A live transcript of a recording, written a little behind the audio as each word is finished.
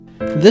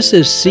This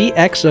is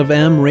CX of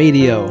M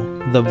Radio,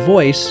 the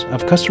voice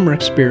of customer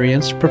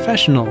experience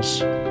professionals.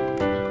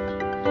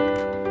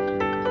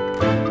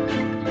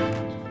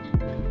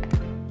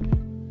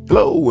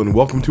 Hello, and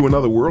welcome to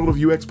another World of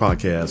UX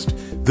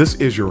podcast. This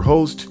is your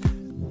host,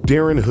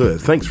 Darren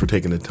Hood. Thanks for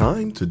taking the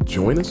time to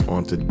join us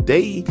on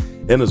today.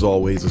 And as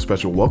always, a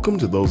special welcome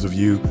to those of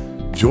you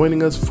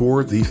joining us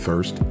for the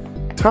first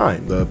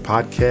time. The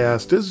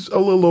podcast is a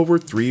little over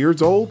 3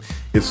 years old.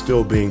 It's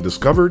still being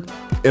discovered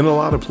in a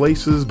lot of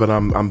places, but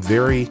I'm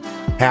very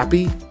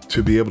happy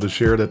to be able to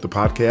share that the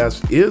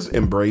podcast is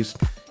embraced.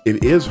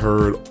 It is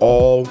heard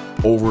all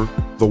over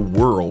the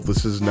world.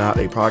 This is not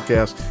a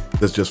podcast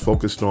that's just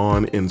focused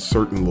on in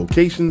certain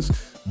locations,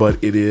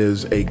 but it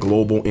is a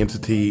global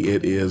entity.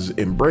 It is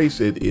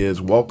embraced. It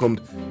is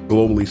welcomed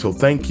globally. So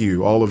thank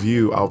you, all of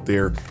you out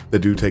there that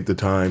do take the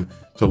time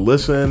to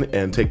listen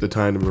and take the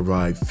time to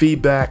provide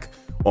feedback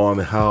on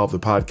how the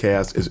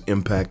podcast is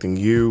impacting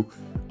you.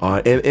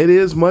 And it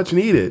is much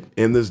needed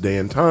in this day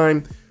and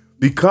time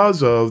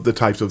because of the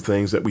types of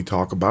things that we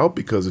talk about,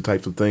 because the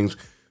types of things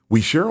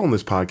we share on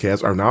this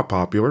podcast are not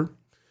popular.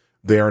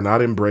 They are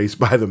not embraced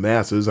by the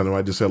masses. I know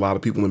I just said a lot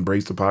of people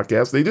embrace the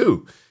podcast. They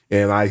do.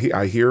 And I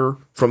hear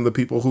from the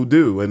people who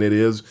do, and it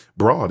is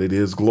broad, it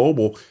is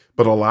global,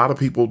 but a lot of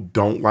people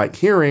don't like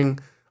hearing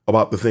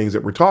about the things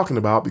that we're talking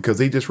about because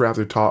they'd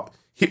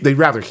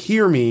rather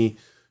hear me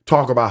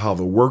talk about how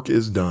the work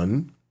is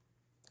done.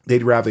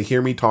 They'd rather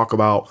hear me talk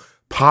about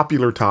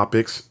popular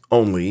topics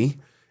only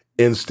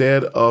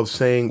instead of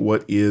saying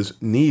what is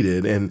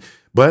needed.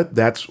 But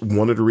that's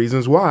one of the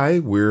reasons why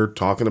we're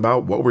talking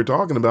about what we're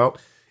talking about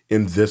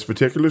in this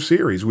particular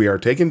series. We are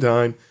taking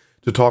time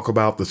to talk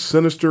about the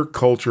sinister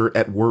culture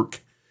at work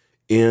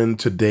in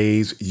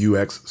today's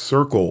UX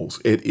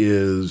circles. It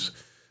is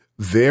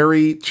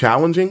very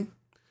challenging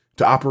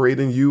to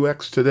operate in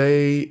UX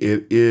today.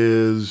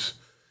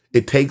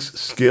 It takes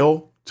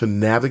skill to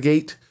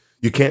navigate.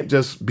 You can't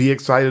just be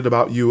excited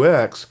about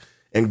UX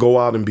and go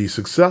out and be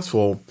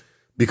successful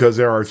because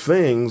there are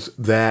things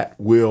that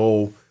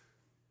will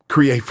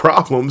create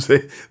problems.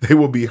 They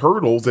will be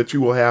hurdles that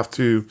you will have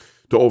to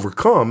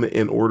overcome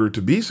in order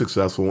to be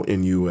successful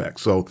in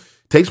UX. So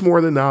it takes more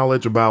than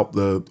knowledge about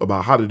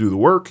how to do the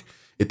work.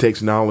 It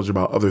takes knowledge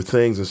about other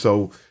things. And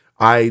so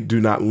I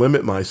do not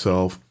limit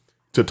myself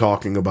to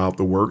talking about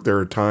the work. There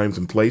are times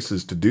and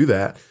places to do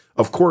that,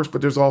 of course,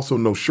 but there's also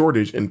no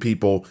shortage in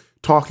people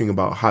talking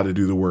about how to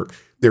do the work.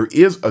 There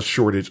is a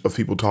shortage of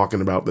people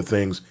talking about the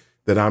things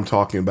that I'm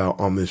talking about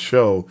on this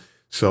show.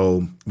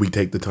 So we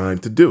take the time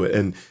to do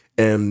it.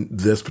 And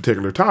this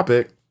particular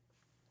topic,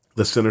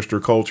 the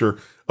sinister culture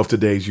of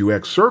today's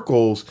UX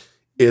circles,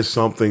 is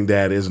something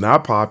that is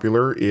not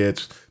popular.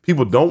 It's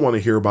people don't want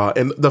to hear about.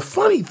 And the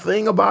funny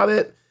thing about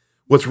it,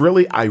 what's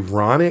really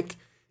ironic,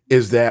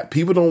 is that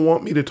people don't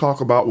want me to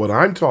talk about what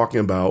I'm talking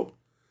about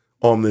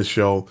on this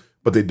show,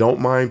 but they don't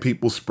mind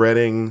people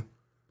spreading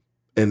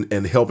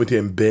and helping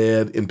to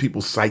embed in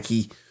people's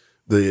psyche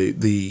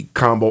the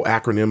combo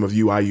acronym of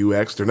UI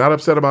UX. They're not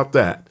upset about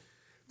that.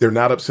 They're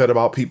not upset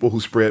about people who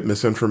spread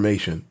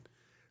misinformation.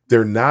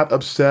 They're not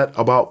upset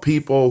about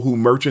people who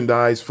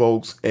merchandise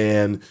folks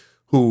and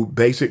who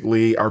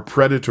basically are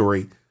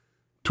predatory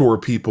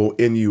toward people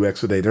in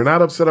UX today. They're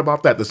not upset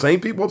about that. The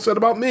same people upset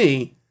about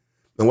me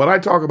and what I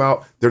talk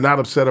about, they're not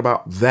upset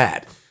about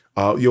that.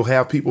 You'll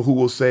have people who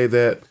will say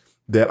that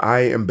I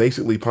am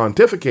basically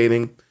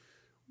pontificating,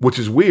 which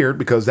is weird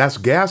because that's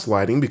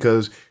gaslighting,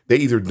 because they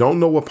either don't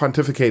know what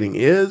pontificating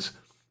is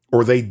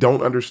or they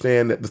don't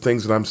understand that the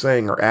things that I'm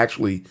saying are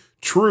actually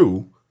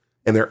true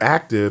and they're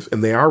active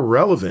and they are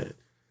relevant.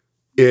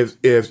 If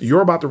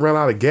you're about to run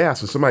out of gas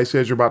and somebody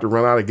says you're about to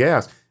run out of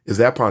gas, is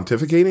that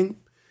pontificating?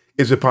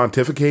 Is it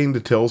pontificating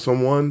to tell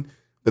someone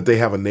that they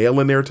have a nail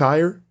in their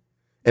tire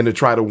and to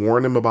try to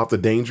warn them about the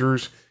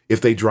dangers if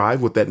they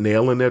drive with that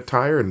nail in their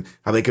tire and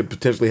how they could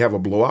potentially have a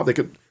blowout? They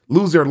could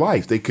lose their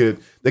life. They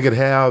could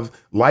have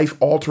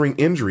life-altering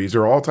injuries.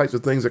 There are all types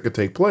of things that could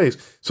take place.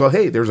 So,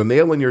 hey, there's a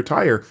nail in your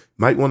tire.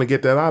 Might want to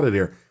get that out of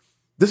there.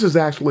 This is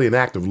actually an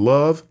act of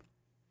love.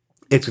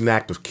 It's an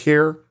act of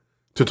care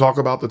to talk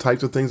about the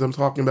types of things I'm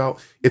talking about.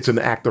 It's an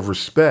act of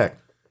respect.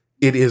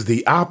 It is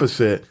the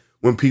opposite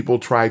when people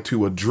try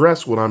to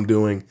address what I'm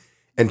doing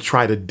and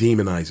try to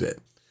demonize it.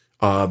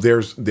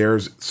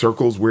 There's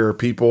circles where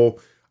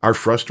people are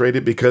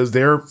frustrated because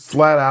they're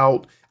flat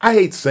out, I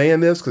hate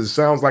saying this because it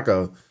sounds like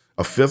a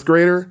fifth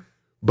grader,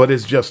 but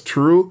it's just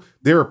true.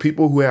 There are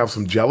people who have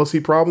some jealousy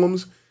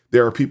problems.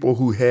 There are people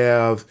who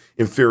have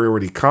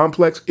inferiority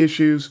complex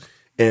issues,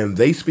 and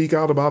they speak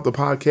out about the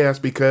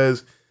podcast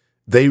because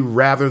they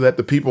rather that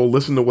the people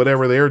listen to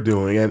whatever they're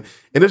doing. And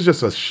it's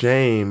just a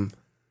shame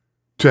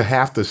to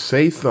have to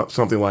say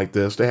something like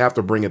this, to have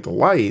to bring it to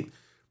light.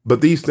 But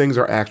these things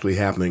are actually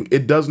happening.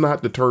 It does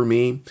not deter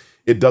me.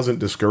 It doesn't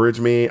discourage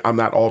me. I'm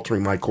not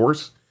altering my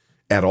course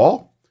at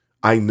all.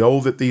 I know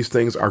that these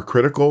things are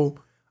critical.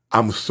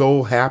 I'm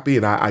so happy,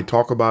 and I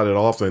talk about it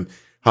often,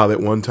 how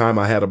that one time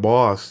I had a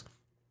boss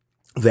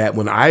that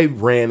when I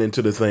ran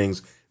into the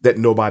things that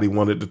nobody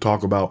wanted to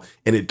talk about,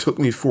 and it took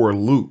me for a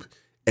loop,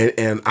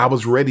 And I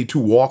was ready to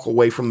walk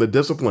away from the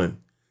discipline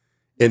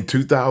in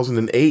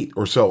 2008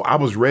 or so. I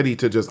was ready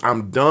to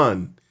I'm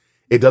done.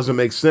 It doesn't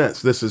make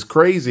sense. This is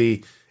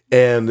crazy.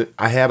 And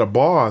I had a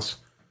boss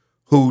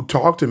who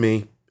talked to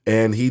me,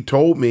 and he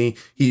told me,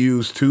 he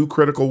used two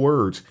critical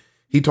words.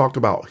 He talked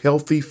about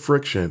healthy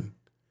friction.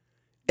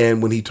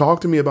 And when he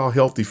talked to me about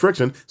healthy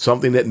friction,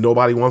 something that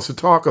nobody wants to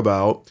talk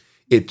about,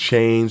 it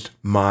changed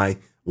my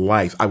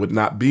life. I would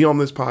not be on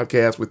this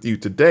podcast with you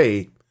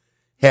today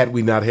had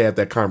we not had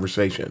that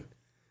conversation.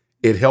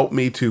 It helped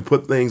me to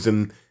put things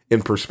in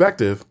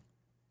perspective,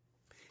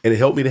 and it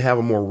helped me to have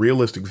a more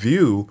realistic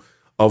view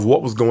of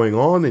what was going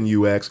on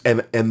in UX.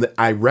 And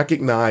I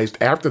recognized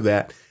after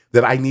that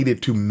I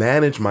needed to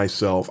manage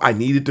myself. I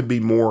needed to be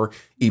more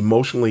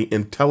emotionally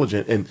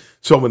intelligent. And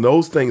so when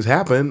those things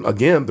happen,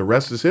 again, the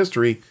rest is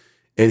history.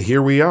 And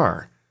here we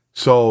are.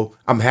 So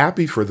I'm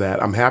happy for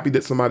that. I'm happy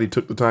that somebody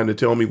took the time to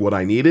tell me what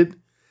I needed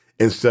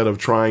instead of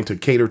trying to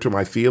cater to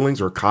my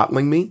feelings or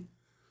coddling me,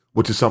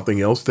 which is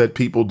something else that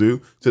people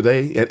do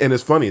today. And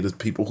it's funny, there's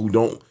people who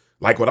don't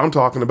like what I'm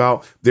talking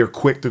about. They're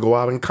quick to go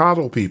out and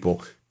coddle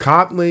people.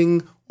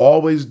 Coddling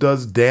always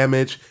does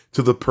damage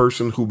to the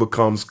person who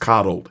becomes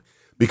coddled,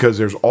 because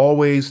there's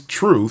always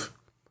truth,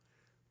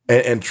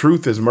 and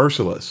truth is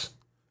merciless.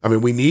 I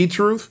mean, we need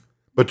truth,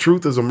 but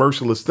truth is a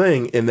merciless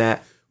thing in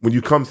that when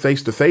you come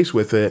face to face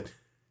with it,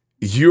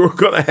 you're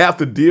going to have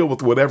to deal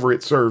with whatever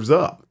it serves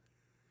up.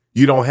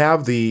 You don't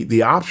have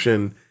the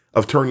option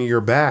of turning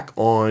your back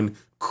on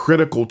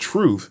critical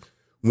truth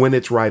when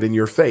it's right in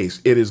your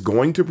face. It is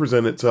going to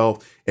present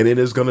itself, and it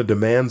is going to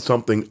demand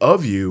something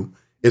of you.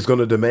 It's going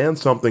to demand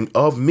something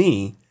of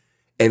me.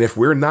 And if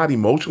we're not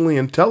emotionally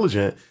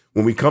intelligent,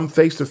 when we come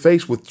face to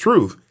face with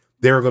truth,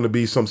 there are going to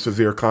be some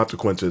severe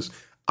consequences.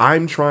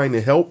 I'm trying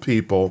to help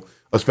people,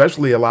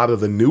 especially a lot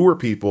of the newer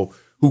people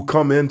who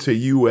come into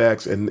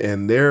UX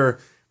and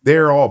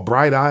they're all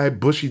bright-eyed,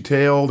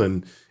 bushy-tailed,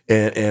 and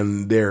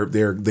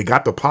they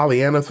got the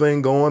Pollyanna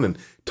thing going, and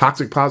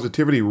toxic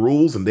positivity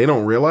rules, and they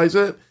don't realize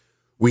it.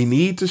 We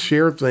need to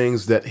share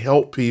things that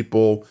help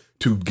people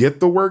to get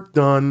the work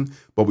done,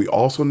 but we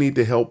also need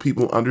to help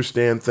people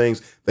understand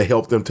things that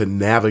help them to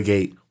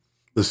navigate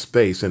the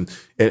space. And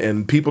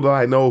people that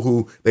I know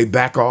who they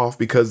back off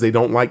because they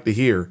don't like to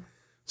hear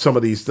some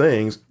of these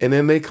things, and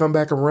then they come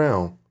back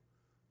around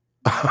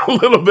a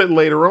little bit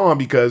later on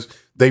because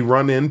they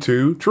run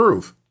into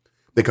truth.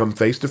 They come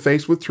face to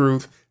face with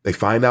truth. They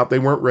find out they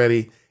weren't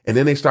ready, and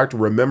then they start to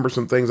remember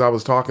some things I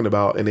was talking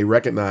about, and they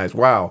recognize,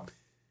 wow,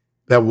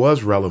 that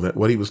was relevant,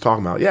 what he was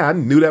talking about. Yeah, I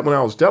knew that when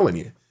I was telling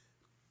you.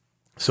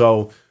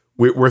 So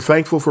we're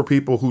thankful for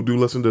people who do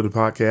listen to the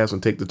podcast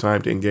and take the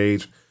time to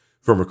engage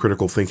from a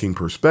critical thinking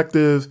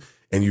perspective.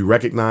 And you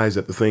recognize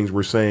that the things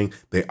we're saying,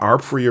 they are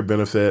for your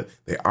benefit.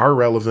 They are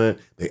relevant.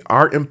 They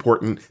are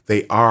important.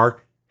 They are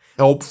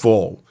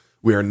helpful.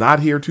 We are not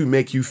here to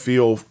make you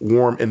feel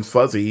warm and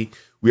fuzzy.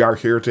 We are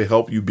here to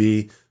help you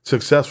be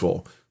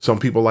successful. Some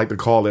people like to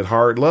call it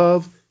hard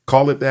love.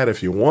 Call it that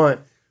if you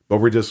want, but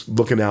we're just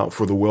looking out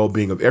for the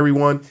well-being of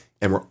everyone.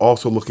 And we're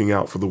also looking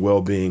out for the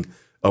well-being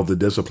of the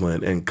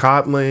discipline. And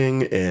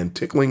coddling and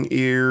tickling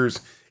ears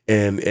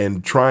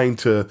and trying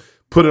to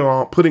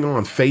putting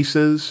on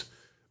faces,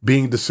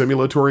 being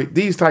dissimulatory,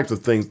 these types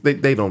of things,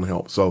 they don't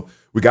help. So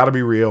we got to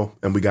be real,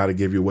 and we got to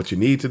give you what you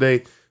need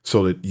today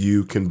so that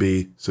you can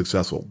be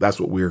successful. That's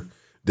what we're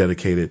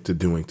dedicated to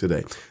doing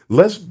today.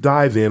 Let's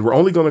dive in. We're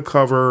only going to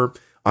cover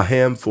a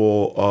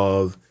handful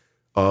of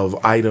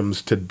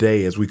items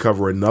today as we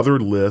cover another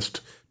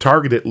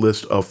targeted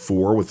list of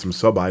 4 with some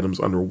sub items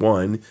under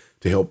 1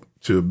 to help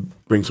to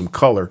bring some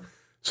color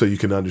so you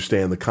can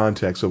understand the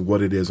context of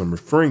what it is I'm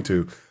referring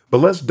to. But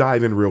let's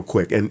dive in real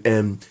quick.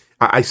 And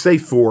I say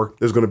 4,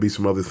 there's going to be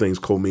some other things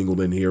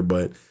commingled in here,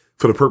 but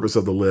for the purpose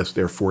of the list,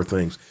 there are 4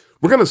 things.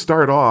 We're going to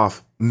start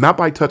off not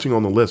by touching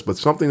on the list, but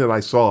something that I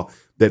saw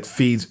that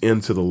feeds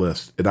into the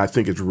list. And I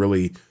think it's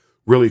really,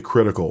 really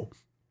critical.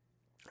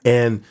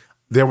 And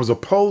there was a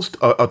post,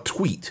 a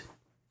tweet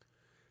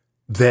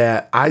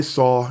that I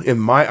saw in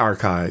my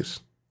archives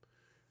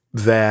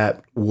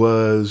that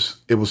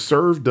was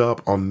served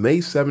up on May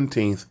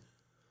 17th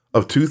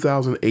of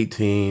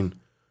 2018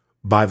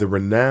 by the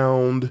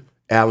renowned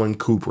Alan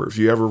Cooper. If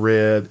you ever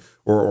read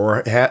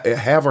or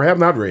have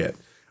not read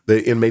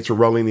The Inmates Are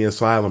Rolling the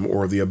Asylum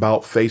or the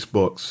About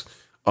Facebooks,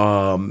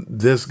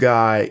 this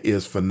guy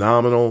is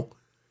phenomenal.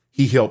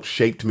 He helped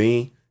shape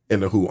me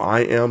into who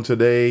I am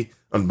today,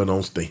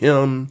 unbeknownst to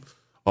him.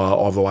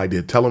 Although I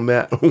did tell him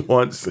that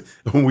once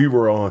when we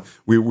both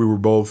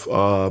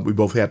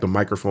had the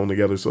microphone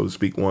together, so to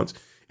speak, once,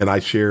 and I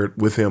shared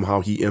with him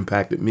how he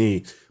impacted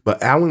me.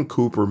 But Alan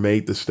Cooper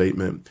made the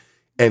statement,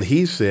 and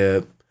he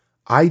said,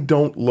 "I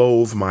don't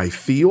loathe my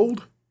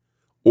field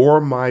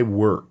or my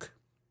work.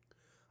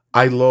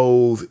 I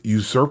loathe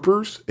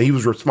usurpers." And he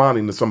was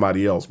responding to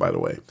somebody else, by the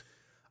way.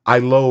 "I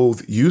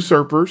loathe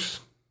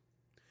usurpers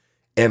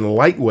and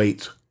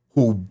lightweights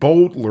who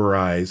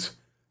bowdlerize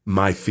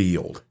my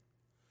field."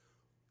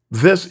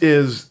 This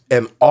is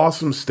an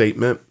awesome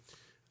statement.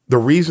 The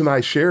reason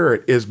I share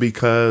it is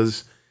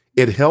because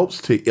it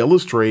helps to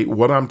illustrate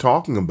what I'm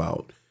talking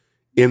about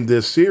in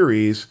this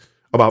series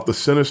about the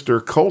sinister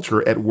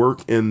culture at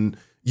work in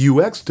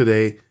UX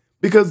today,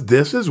 because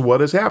this is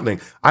what is happening.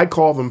 I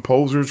call them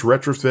posers,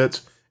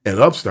 retrofits, and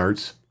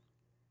upstarts.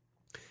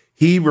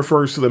 He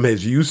refers to them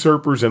as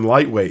usurpers and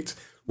lightweights.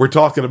 We're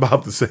talking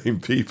about the same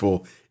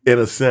people in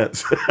a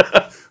sense,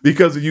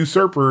 because the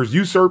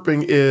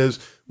usurping is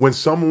when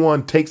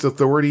someone takes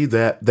authority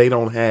that they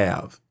don't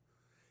have,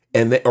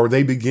 and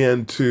they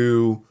begin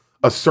to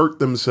assert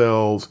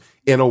themselves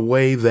in a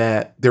way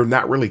that they're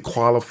not really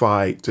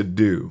qualified to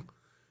do.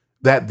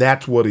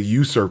 That's what a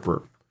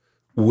usurper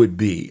would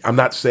be. I'm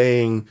not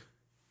saying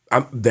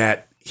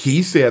that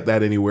he said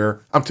that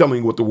anywhere. I'm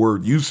telling you what the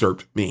word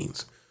usurped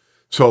means.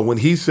 So when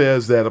he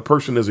says that a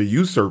person is a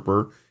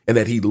usurper and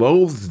that he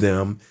loathes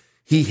them,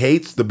 he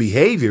hates the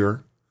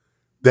behavior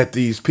that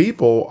these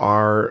people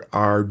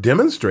are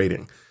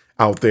demonstrating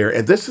out there.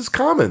 And this is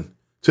common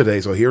today.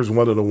 So here's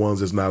one of the ones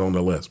that's not on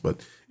the list,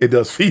 but it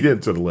does feed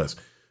into the list.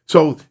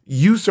 So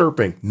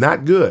usurping,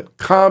 not good,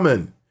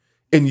 common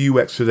in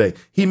UX today.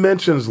 He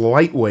mentions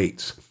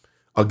lightweights.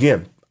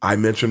 Again, I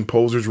mentioned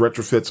posers,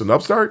 retrofits, and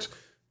upstarts.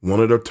 One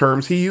of the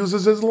terms he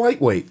uses is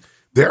lightweight.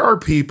 There are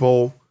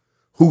people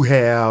who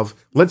have,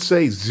 let's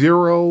say,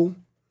 0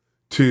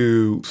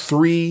 to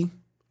 3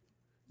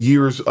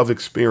 years of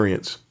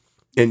experience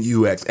in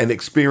UX, and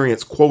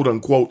experience, quote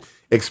unquote,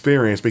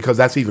 experience, because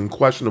that's even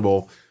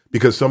questionable,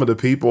 because some of the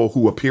people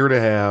who appear to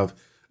have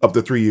up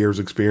to 3 years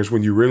experience,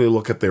 when you really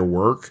look at their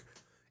work,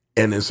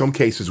 and in some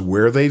cases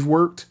where they've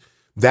worked,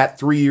 that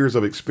 3 years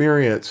of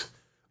experience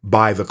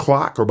by the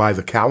clock or by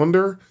the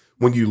calendar,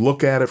 when you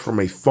look at it from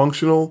a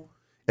functional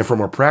and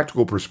from a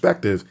practical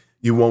perspective,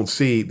 you won't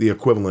see the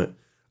equivalent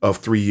of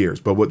 3 years.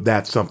 But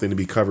that's something to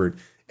be covered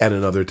at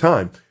another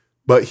time.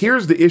 But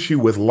here's the issue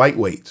with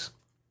lightweights,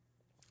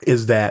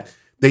 is that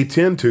they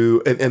tend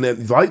to,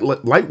 and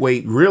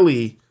lightweight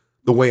really,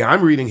 the way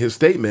I'm reading his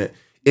statement,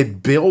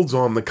 it builds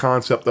on the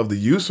concept of the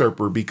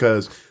usurper,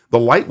 because the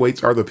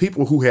lightweights are the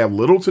people who have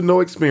little to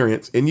no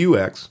experience in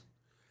UX,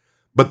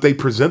 but they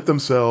present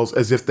themselves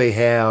as if they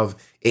have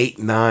 8,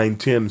 9,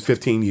 10,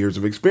 15 years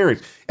of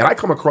experience. And I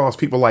come across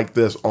people like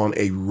this on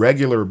a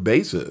regular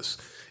basis,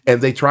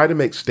 and they try to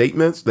make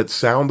statements that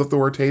sound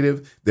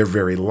authoritative. They're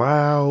very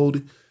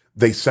loud.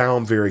 They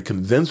sound very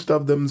convinced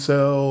of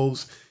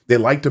themselves. They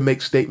like to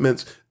make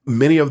statements.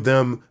 Many of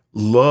them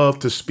love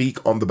to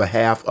speak on the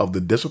behalf of the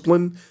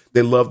discipline.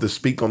 They love to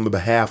speak on the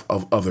behalf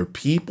of other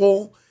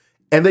people.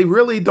 And they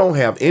really don't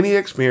have any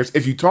experience.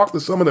 If you talk to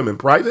some of them in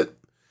private,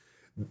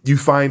 you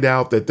find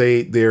out that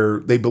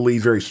they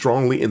believe very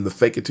strongly in the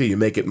fake it till you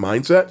make it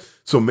mindset.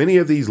 So many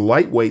of these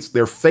lightweights,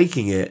 they're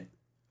faking it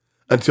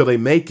until they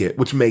make it,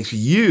 which makes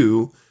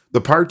you,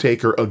 the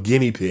partaker, a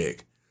guinea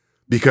pig,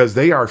 because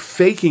they are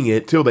faking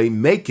it till they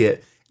make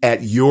it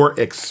at your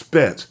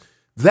expense.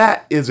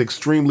 That is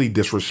extremely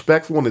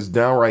disrespectful and is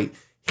downright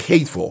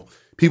hateful.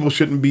 People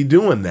shouldn't be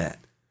doing that.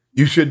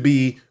 You should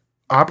be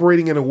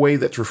operating in a way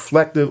that's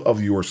reflective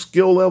of your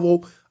skill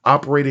level,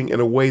 operating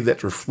in a way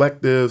that's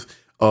reflective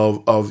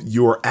of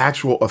your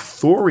actual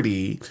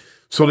authority,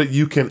 so that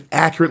you can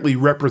accurately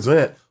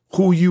represent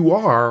who you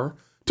are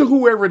to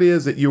whoever it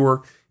is that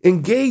you're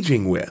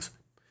engaging with.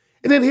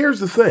 And then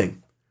here's the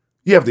thing.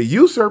 You have the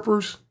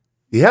usurpers,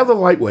 you have the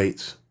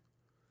lightweights,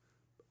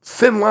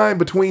 thin line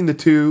between the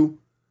two,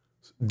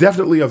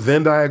 definitely a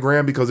Venn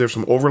diagram because there's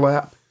some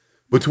overlap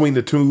between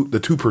the two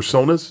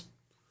personas.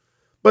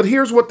 But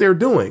here's what they're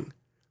doing.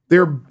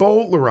 They're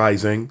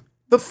bowdlerizing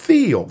the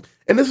field.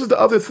 And this is the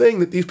other thing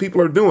that these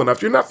people are doing. Now,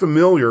 if you're not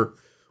familiar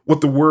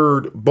with the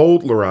word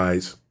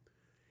bowdlerize,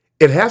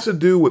 it has to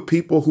do with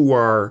people who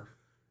are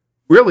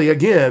really,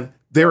 again,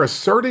 they're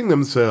asserting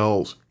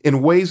themselves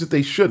in ways that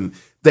they shouldn't.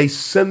 They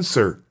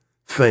censor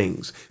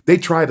things. They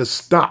try to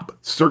stop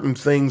certain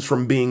things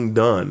from being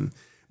done.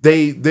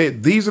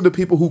 These are the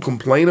people who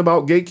complain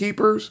about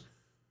gatekeepers,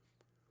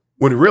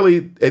 when really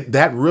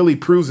that really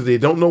proves that they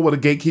don't know what a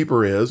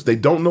gatekeeper is. They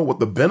don't know what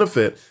the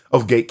benefit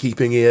of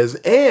gatekeeping is.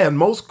 And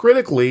most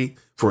critically,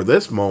 for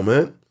this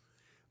moment,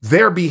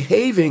 they're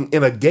behaving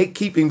in a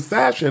gatekeeping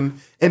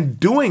fashion and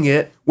doing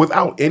it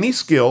without any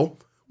skill,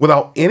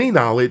 without any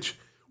knowledge,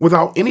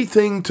 without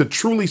anything to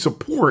truly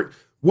support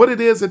what it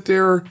is that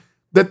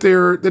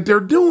they're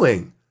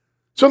doing.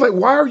 So, like,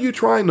 why are you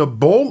trying to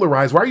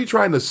bowdlerize? Why are you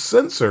trying to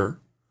censor?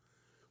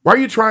 Why are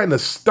you trying to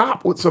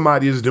stop what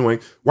somebody is doing?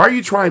 Why are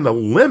you trying to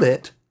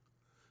limit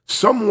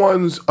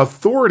someone's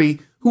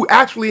authority who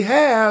actually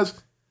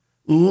has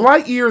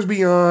light years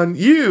beyond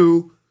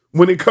you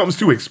when it comes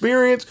to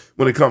experience,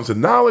 when it comes to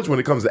knowledge, when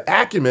it comes to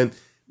acumen?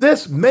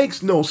 This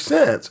makes no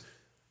sense.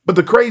 But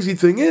the crazy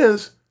thing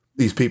is,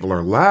 these people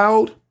are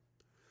loud.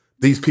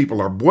 These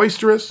people are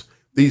boisterous.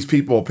 These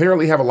people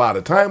apparently have a lot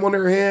of time on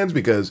their hands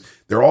because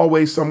they're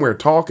always somewhere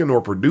talking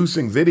or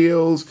producing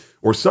videos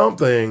or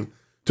something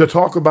to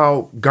talk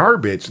about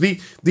garbage.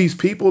 These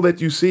people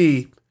that you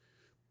see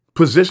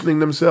positioning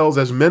themselves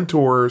as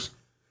mentors,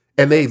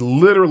 and they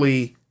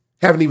literally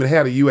haven't even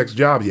had a UX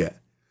job yet,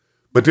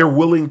 but they're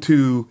willing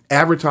to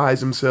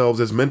advertise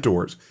themselves as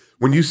mentors.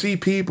 when you see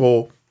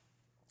people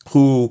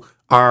who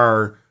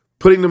are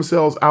putting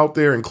themselves out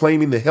there and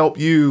claiming to help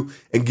you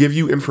and give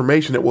you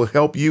information that will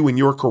help you in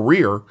your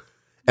career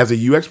as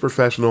a UX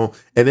professional,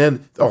 and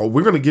then, oh,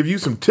 we're going to give you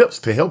some tips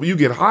to help you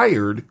get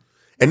hired.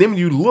 And then when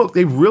you look,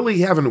 they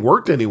really haven't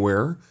worked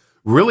anywhere,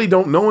 really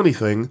don't know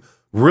anything,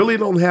 really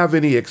don't have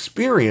any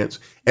experience,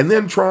 and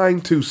then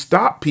trying to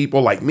stop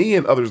people like me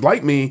and others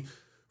like me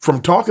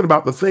from talking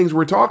about the things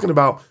we're talking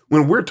about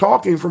when we're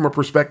talking from a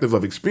perspective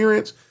of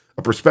experience,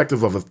 a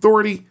perspective of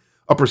authority,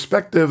 a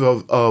perspective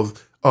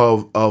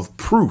of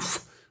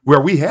proof,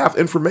 where we have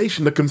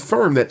information to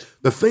confirm that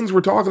the things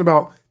we're talking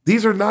about,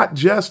 these are not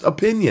just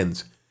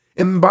opinions.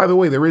 And by the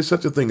way, there is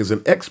such a thing as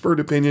an expert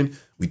opinion.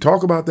 We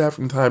talk about that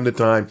from time to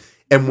time.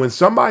 And when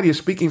somebody is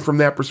speaking from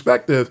that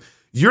perspective,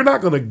 you're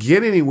not going to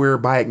get anywhere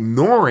by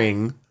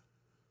ignoring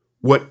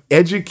what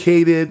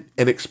educated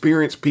and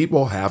experienced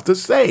people have to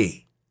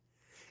say.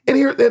 And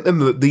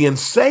the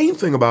insane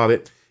thing about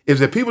it is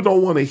that people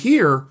don't want to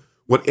hear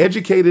what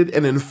educated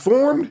and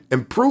informed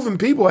and proven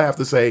people have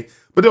to say,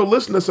 but they'll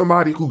listen to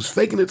somebody who's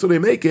faking it till they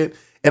make it.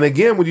 And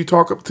again, when you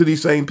talk to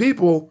these same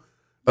people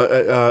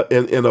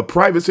in a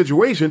private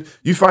situation,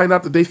 you find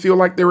out that they feel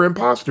like they're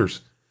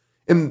imposters.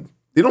 And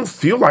they don't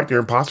feel like they're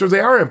imposters, they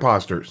are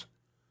imposters.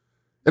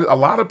 And a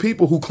lot of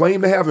people who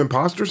claim to have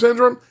imposter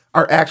syndrome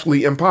are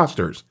actually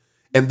imposters.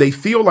 And they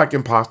feel like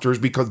imposters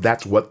because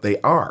that's what they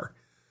are.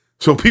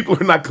 So people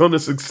are not going to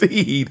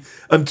succeed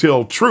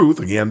until truth,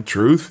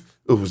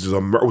 it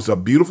was a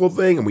beautiful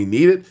thing and we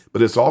need it,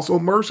 but it's also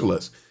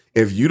merciless.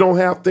 If you don't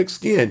have thick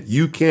skin,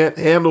 you can't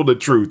handle the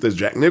truth. As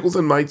Jack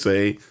Nicholson might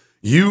say,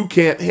 you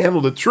can't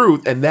handle the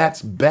truth, and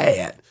that's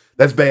bad.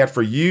 That's bad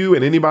for you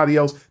and anybody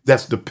else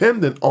that's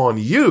dependent on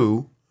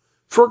you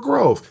for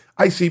growth.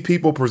 I see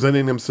people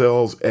presenting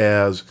themselves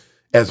as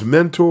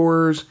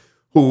mentors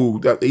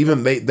who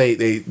even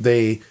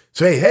they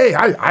say, hey,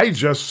 I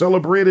just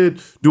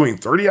celebrated doing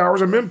 30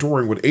 hours of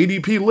mentoring with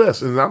ADP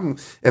lists,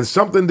 and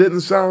something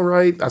didn't sound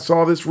right. I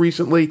saw this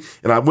recently,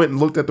 and I went and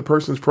looked at the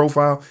person's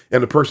profile,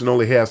 and the person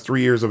only has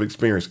 3 years of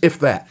experience, if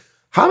that.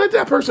 How did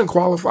that person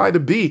qualify to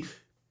be?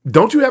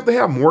 Don't you have to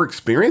have more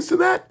experience than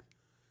that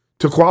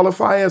to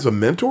qualify as a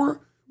mentor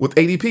with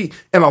ADP?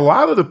 And a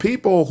lot of the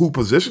people who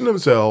position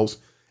themselves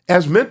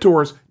as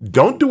mentors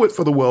don't do it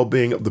for the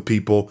well-being of the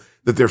people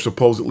that they're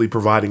supposedly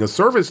providing a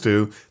service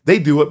to. They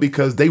do it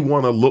because they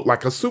want to look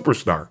like a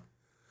superstar.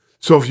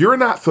 So if you're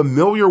not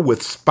familiar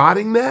with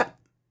spotting that,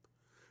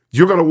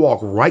 you're going to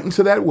walk right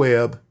into that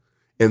web,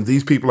 and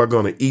these people are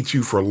going to eat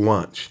you for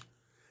lunch.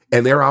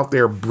 And they're out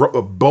there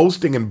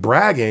boasting and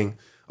bragging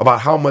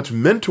about how much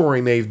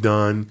mentoring they've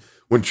done,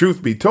 when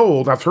truth be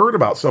told, I've heard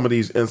about some of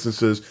these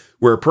instances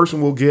where a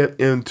person will get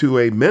into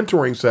a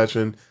mentoring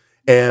session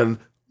and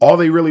all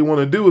they really want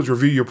to do is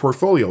review your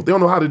portfolio. They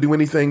don't know how to do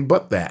anything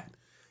but that.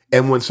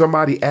 And when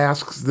somebody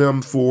asks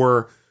them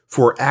for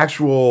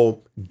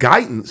actual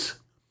guidance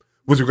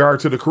with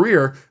regard to the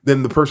career,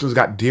 then the person's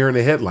got deer in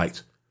the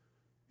headlights.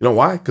 You know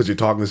why? Because you're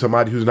talking to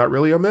somebody who's not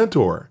really a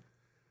mentor.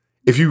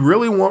 If you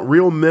really want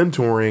real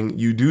mentoring,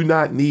 you do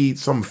not need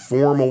some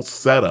formal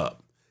setup.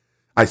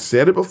 I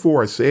said it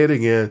before, I say it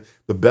again.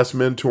 The best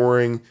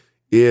mentoring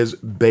is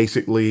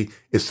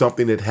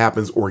something that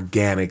happens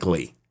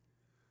organically.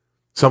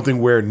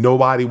 Something where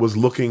nobody was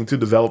looking to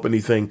develop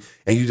anything,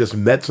 and you just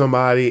met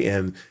somebody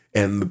and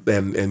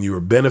you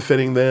were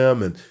benefiting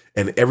them,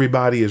 and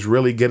everybody is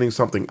really getting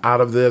something out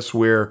of this.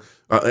 Where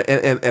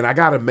and I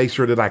got to make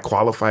sure that I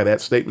qualify that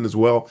statement as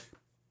well.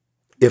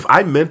 If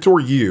I mentor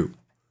you,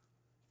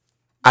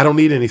 I don't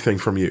need anything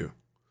from you.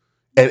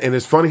 And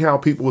it's funny how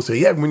people will say,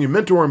 yeah, when you're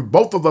mentoring,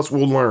 both of us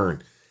will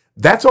learn.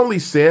 That's only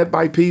said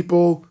by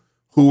people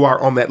who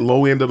are on that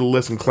low end of the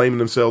list and claiming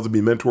themselves to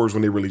be mentors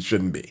when they really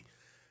shouldn't be.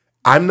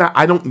 I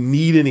don't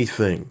need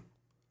anything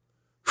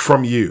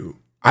from you.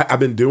 I've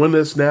been doing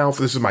this now,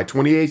 this is my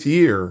 28th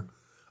year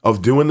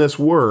of doing this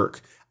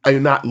work. I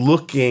am not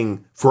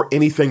looking for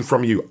anything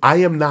from you. I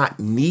am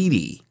not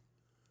needy.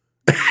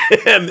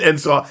 and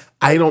so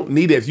I don't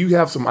need it. If you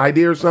have some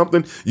idea or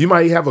something, you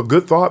might have a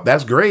good thought.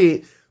 That's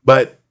great.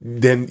 But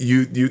then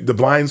you the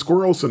blind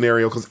squirrel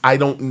scenario, because I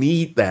don't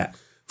need that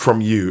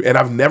from you. And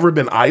I've never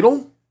been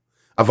idle.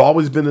 I've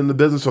always been in the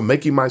business of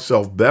making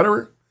myself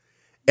better.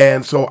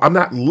 And so I'm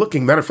not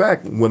looking. Matter of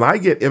fact, when I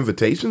get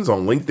invitations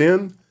on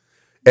LinkedIn,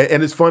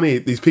 and it's funny,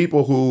 these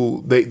people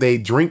who they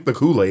drink the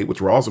Kool-Aid,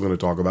 which we're also going to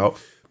talk about,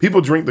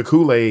 people drink the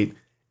Kool-Aid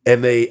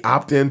and they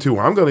opt into,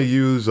 I'm going to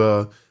use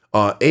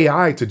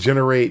AI to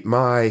generate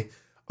my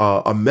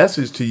a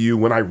message to you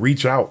when I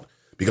reach out.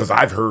 Because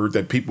I've heard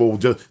that people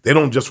they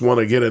don't just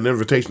want to get an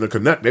invitation to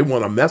connect, they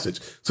want a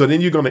message. So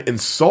then you're going to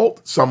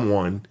insult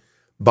someone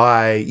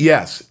by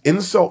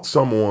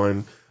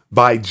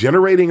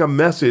generating a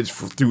message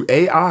through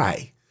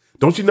AI.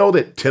 Don't you know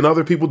that 10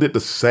 other people did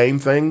the same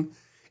thing?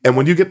 And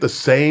when you get the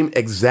same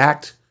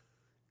exact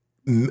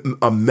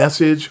a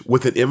message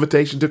with an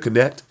invitation to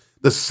connect,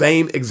 the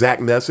same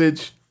exact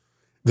message,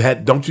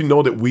 don't you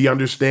know that we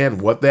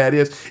understand what that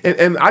is?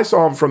 And I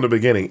saw them from the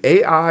beginning.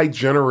 AI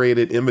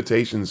generated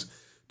invitations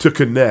to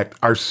connect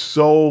are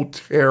so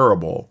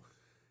terrible,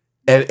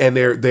 and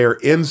they're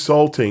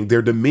insulting,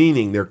 they're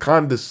demeaning, they're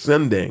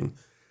condescending,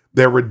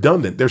 they're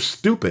redundant, they're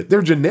stupid,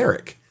 they're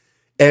generic.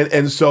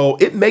 And so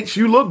it makes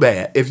you look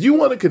bad. If you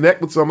want to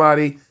connect with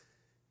somebody,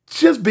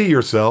 just be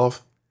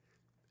yourself.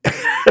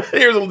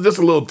 Here's just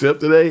a little tip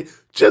today.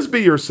 Just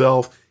be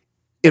yourself.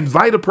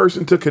 Invite a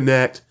person to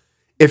connect.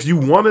 If you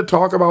want to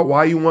talk about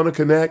why you want to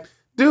connect,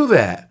 do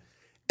that.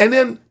 And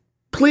then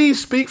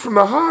please speak from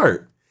the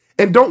heart.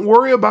 And don't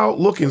worry about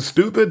looking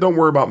stupid. Don't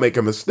worry about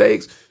making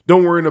mistakes.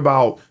 Don't worry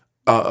about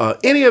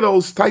any of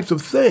those types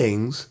of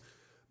things.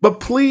 But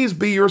please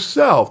be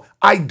yourself.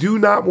 I do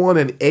not want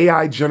an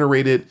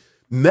AI-generated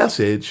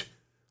message.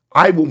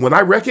 When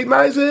I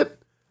recognize it,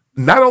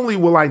 not only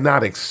will I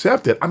not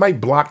accept it, I might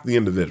block the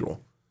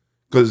individual.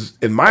 Because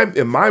in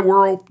my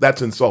world,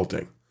 that's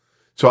insulting.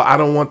 So I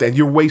don't want that.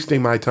 You're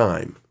wasting my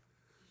time.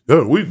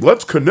 Yeah,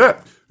 let's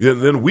connect.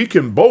 And then we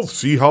can both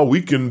see how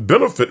we can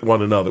benefit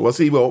one another.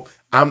 Well,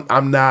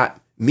 I'm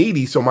not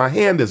needy, so my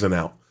hand isn't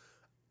out.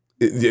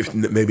 If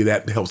maybe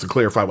that helps to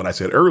clarify what I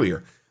said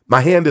earlier.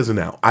 My hand isn't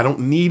out. I don't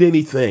need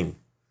anything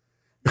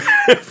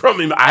from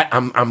him.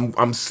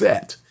 I'm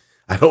set.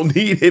 I don't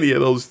need any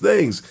of those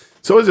things.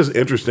 So it's just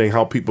interesting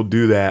how people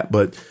do that.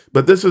 But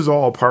this is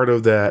all part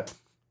of that,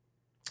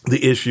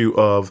 the issue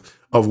of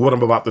what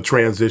I'm about to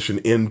transition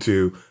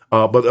into.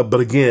 But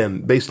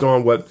again, based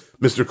on what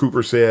Mr.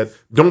 Cooper said,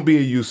 don't be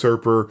a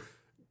usurper.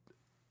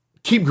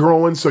 Keep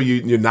growing so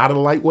you're not a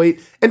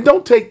lightweight. And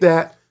don't take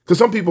that, because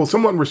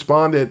someone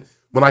responded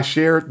when I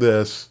shared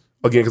this,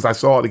 again, because I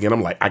saw it again,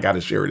 I'm like, I got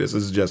to share this.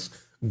 This is just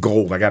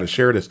gold. I got to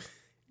share this.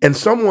 And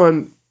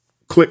someone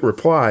clicked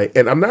reply,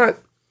 and I'm not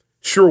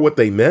sure what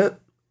they meant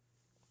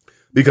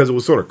because it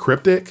was sort of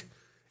cryptic.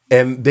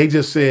 And they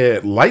just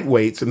said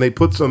lightweights, and they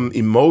put some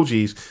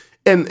emojis.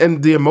 And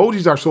the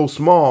emojis are so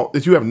small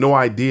that you have no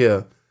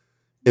idea,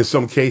 in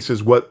some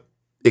cases, what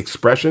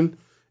expression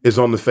is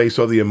on the face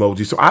of the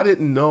emoji. So I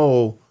didn't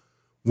know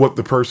what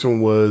the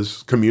person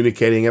was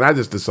communicating, and I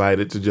just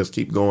decided to just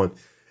keep going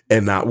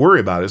and not worry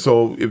about it.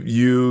 So if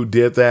you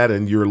did that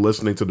and you're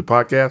listening to the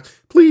podcast,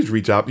 please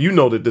reach out. You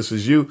know that this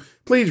is you.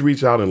 Please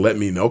reach out and let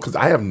me know, because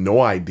I have no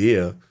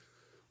idea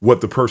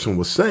what the person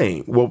was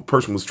saying, what the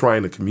person was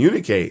trying to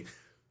communicate.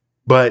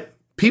 But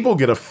people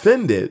get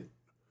offended.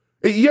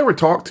 You ever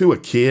talk to a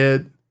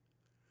kid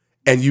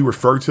and you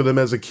refer to them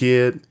as a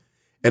kid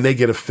and they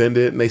get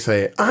offended and they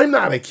say, I'm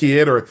not a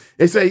kid, or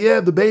they say, yeah,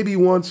 the baby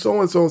wants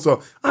so and so and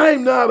so.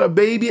 I'm not a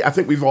baby. I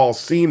think we've all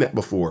seen that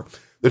before.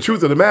 The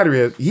truth of the matter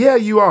is, yeah,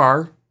 you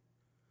are.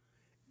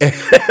 And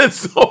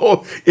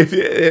so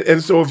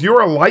if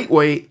you're a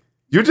lightweight,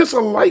 you're just a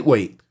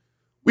lightweight.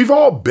 We've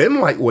all been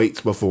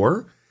lightweights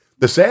before.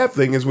 The sad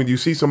thing is when you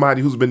see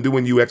somebody who's been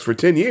doing UX for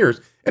 10 years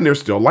and they're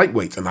still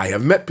lightweights, and I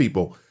have met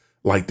people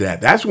like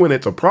that. That's when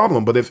it's a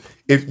problem. But if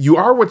you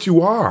are what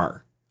you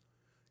are,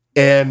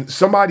 and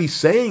somebody's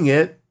saying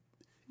it,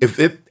 if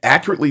it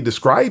accurately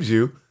describes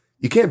you,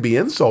 you can't be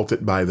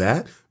insulted by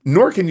that,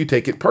 nor can you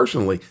take it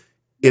personally.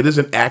 It is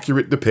an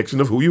accurate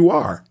depiction of who you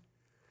are.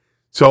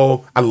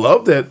 So I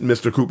love that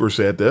Mr. Cooper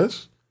said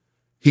this.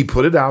 He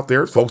put it out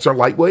there. Folks are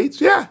lightweights.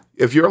 Yeah,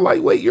 if you're a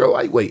lightweight, you're a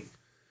lightweight.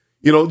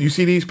 You know, you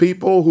see these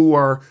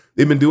people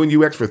they've been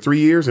doing UX for 3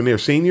 years and they're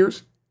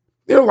seniors.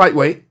 They're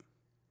lightweight.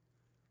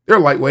 They're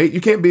lightweight.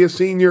 You can't be a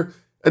senior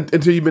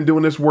until you've been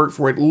doing this work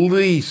for at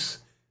least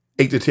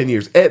 8 to 10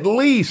 years. At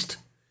least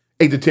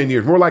 8 to 10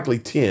 years, more likely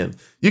 10.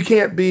 You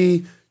cannot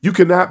be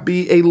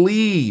a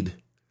lead.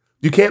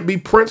 You can't be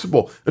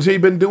principal until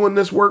you've been doing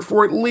this work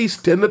for at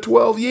least 10 to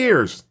 12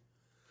 years.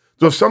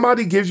 So if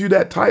somebody gives you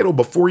that title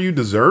before you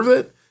deserve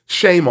it,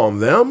 shame on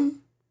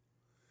them.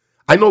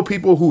 I know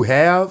people who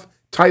have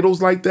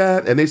titles like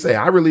that, and they say,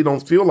 I really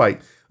don't feel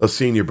like a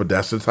senior, but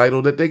that's the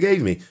title that they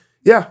gave me.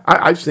 Yeah,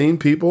 I've seen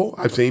people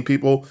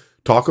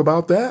talk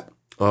about that.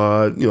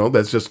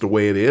 That's just the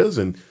way it is.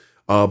 And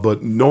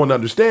but no one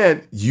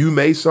understand, you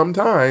may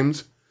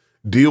sometimes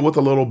deal with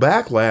a little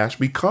backlash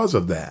because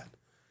of that.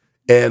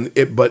 And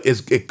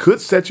it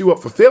could set you up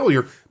for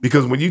failure,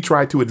 because when you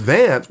try to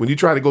advance, when you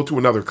try to go to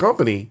another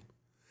company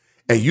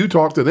and you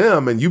talk to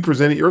them and you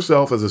presented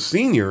yourself as a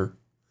senior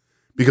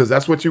because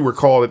that's what you were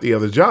called at the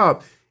other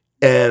job,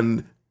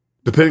 and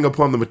depending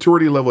upon the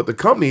maturity level at the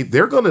company,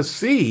 they're going to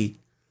see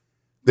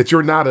that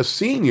you're not a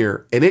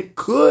senior, and it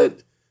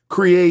could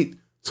create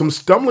some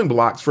stumbling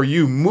blocks for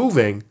you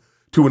moving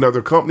to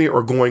another company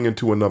or going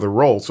into another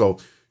role. So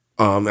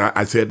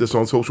I said this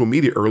on social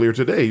media earlier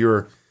today.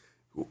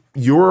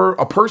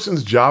 A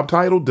person's job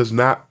title does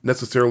not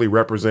necessarily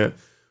represent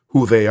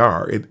who they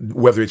are,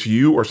 whether it's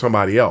you or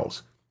somebody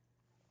else.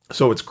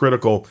 So it's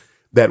critical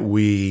that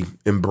we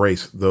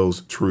embrace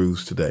those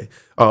truths today.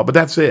 But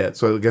that's it.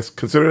 So I guess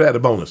consider that a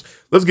bonus.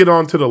 Let's get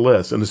on to the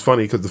list. And it's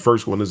funny because the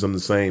first one is in the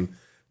same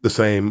of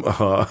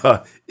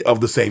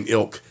the same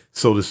ilk,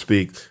 so to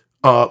speak.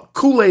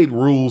 Kool-Aid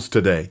rules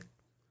today.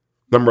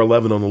 Number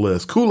 11 on the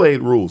list.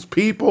 Kool-Aid rules.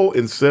 People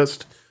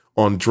insist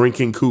on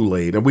drinking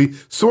Kool-Aid. And we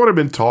sort of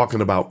been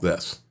talking about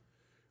this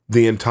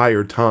the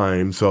entire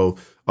time. So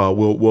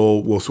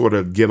We'll sort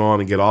of get on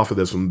and get off of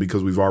this one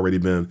because we've already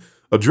been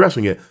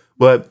addressing it.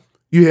 But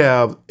you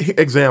have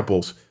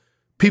examples.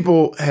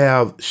 People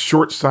have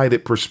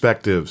short-sighted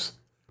perspectives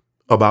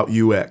about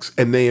UX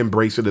and they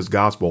embrace it as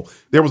gospel.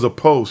 There was a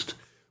post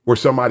where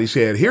somebody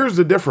said, here's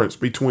the difference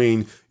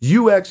between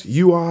UX,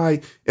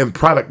 UI, and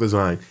product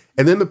design.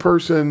 And then the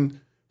person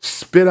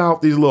spit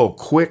out these little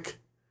quick,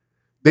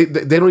 they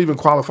don't even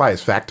qualify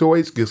as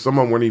factoids because some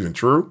of them weren't even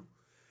true.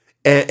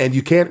 And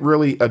you can't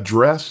really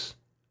address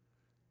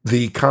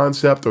the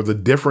concept or the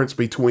difference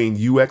between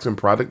UX and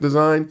product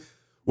design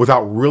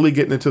without really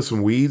getting into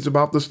some weeds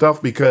about the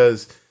stuff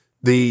because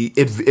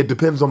it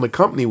depends on the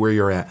company where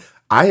you're at.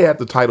 I had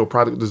the title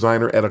product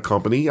designer at a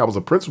company. I was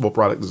a principal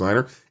product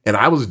designer and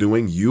I was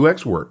doing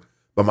UX work,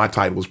 but my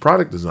title was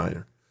product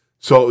designer.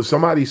 So if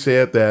somebody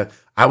said that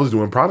I was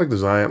doing product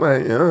design,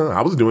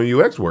 I was doing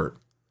UX work.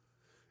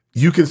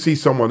 You can see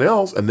someone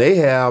else and they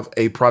have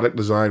a product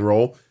design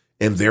role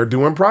and they're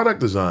doing product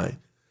design.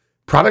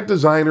 Product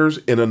designers,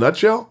 in a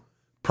nutshell,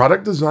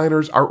 product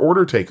designers are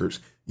order takers.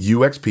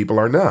 UX people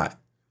are not.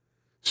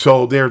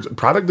 So there's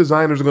product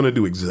designers are going to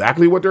do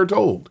exactly what they're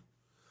told.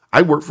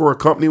 I worked for a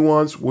company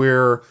once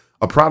where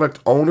a product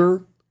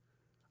owner,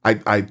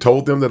 I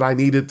told them that I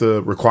needed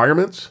the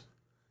requirements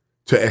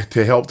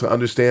to help to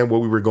understand where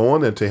we were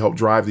going and to help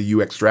drive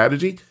the UX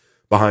strategy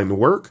behind the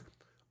work.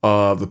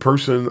 The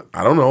person,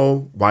 I don't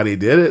know why they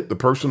did it. The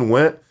person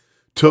went,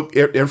 took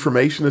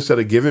information instead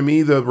of giving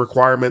me the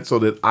requirements so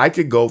that I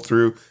could go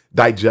through,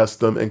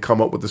 digest them, and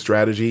come up with the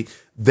strategy.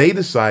 They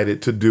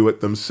decided to do it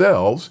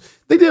themselves.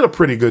 They did a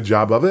pretty good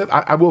job of it.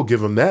 I will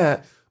give them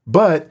that.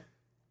 But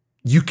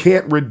you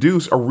can't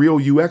reduce a real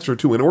UXer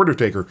to an order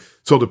taker.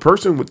 So the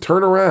person would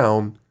turn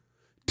around,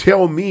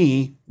 tell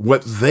me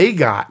what they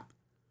got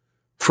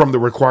from the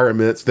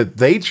requirements that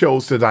they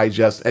chose to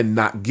digest and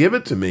not give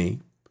it to me.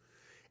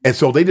 And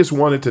so they just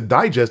wanted to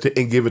digest it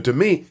and give it to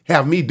me,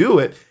 have me do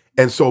it.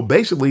 And so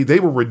basically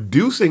they were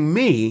reducing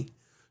me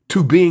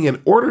to being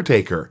an order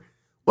taker.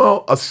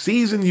 Well, a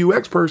seasoned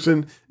UX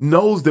person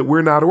knows that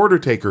we're not order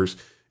takers.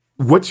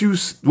 What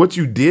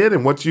you did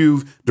and what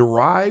you've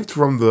derived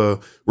from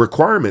the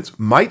requirements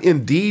might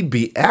indeed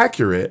be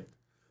accurate,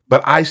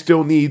 but I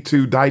still need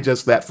to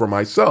digest that for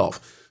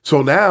myself.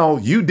 So now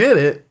you did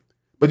it,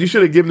 but you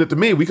should have given it to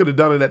me. We could have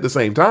done it at the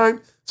same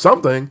time,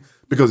 something,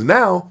 because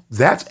now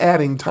that's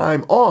adding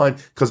time on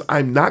because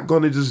I'm not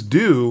going to just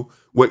do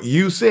what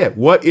you said.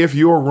 What if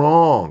you're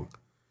wrong?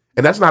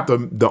 And that's not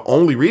the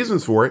only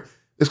reasons for it.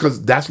 It's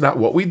because that's not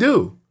what we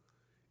do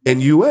in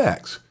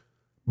UX.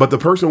 But the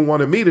person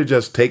wanted me to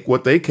just take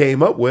what they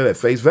came up with at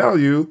face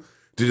value,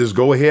 to just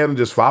go ahead and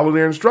just follow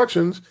their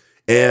instructions.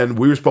 And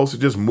we were supposed to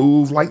just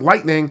move like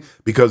lightning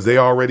because they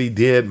already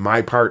did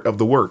my part of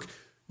the work.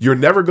 You're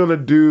never going to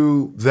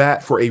do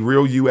that for a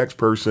real UX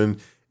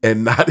person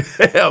and not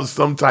have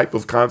some type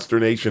of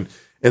consternation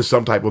and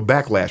some type of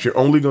backlash. You're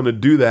only going to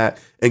do that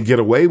and get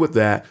away with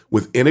that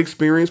with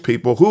inexperienced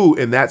people who,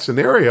 in that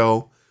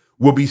scenario,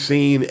 will be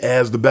seen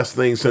as the best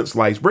thing since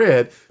sliced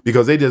bread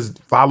because they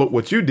just followed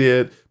what you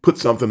did, put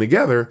something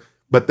together,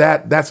 but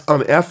that's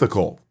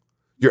unethical.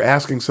 You're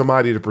asking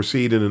somebody to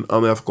proceed in an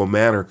unethical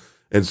manner.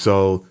 And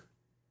so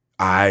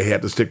I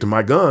had to stick to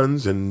my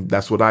guns, and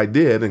that's what I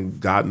did.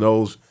 And God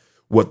knows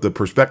what the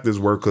perspectives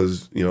were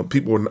because,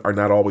 people are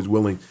not always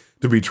willing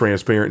to be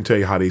transparent and tell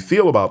you how they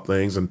feel about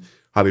things and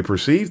how they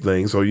perceive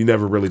things. So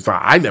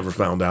I never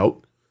found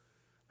out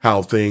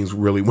how things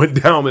really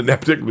went down in that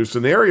particular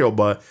scenario,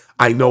 but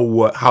I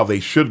know how they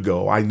should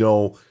go. I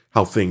know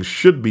how things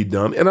should be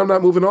done, and I'm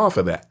not moving off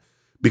of that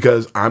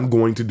because I'm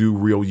going to do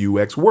real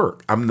UX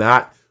work. I'm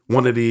not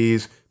one of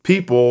these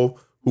people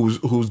who's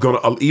going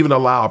to even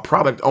allow a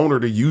product owner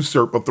to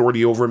usurp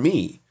authority over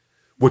me,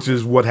 which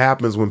is what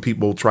happens when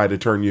people try to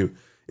turn you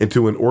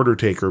into an order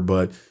taker.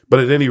 But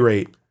at any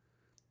rate,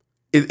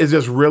 it's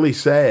just really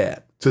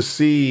sad to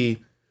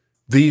see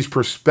these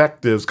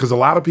perspectives because a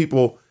lot of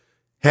people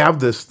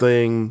have this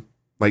thing,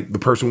 like the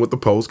person with the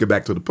post, get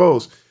back to the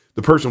post,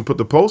 the person put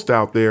the post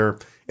out there,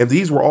 and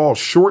these were all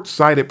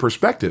short-sighted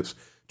perspectives,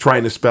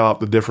 trying to spell out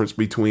the difference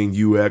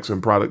between UX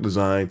and product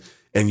design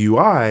and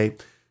UI,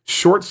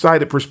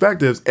 short-sighted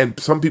perspectives, and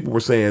some people were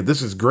saying,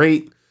 this is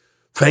great,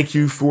 thank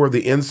you for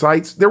the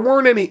insights. There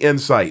weren't any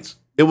insights.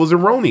 It was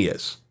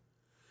erroneous.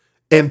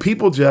 And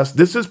people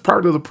this is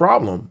part of the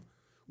problem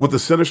with the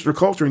sinister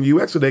culture in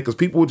UX today, because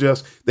people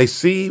they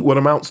see what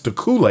amounts to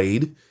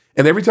Kool-Aid.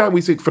 And every time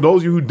we say, for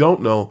those of you who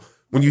don't know,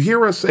 when you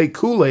hear us say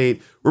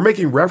Kool-Aid, we're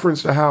making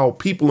reference to how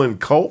people in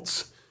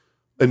cults,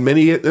 in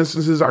many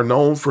instances, are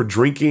known for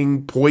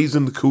drinking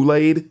poisoned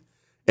Kool-Aid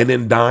and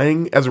then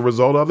dying as a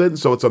result of it. And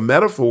so it's a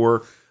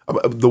metaphor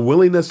of the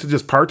willingness to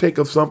just partake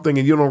of something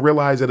and you don't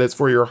realize that it's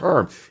for your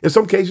harm. In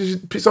some cases,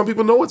 some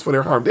people know it's for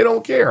their harm. They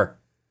don't care.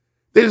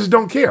 They just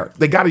don't care.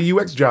 They got a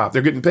UX job.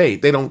 They're getting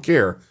paid. They don't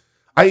care.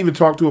 I even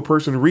talked to a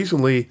person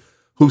recently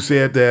who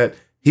said that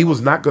he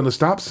was not going to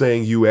stop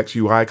saying UX,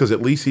 UI, because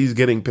at least he's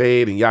getting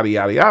paid and yada,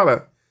 yada,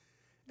 yada.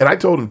 And I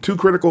told him two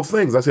critical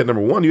things. I said,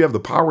 number one, you have the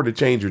power to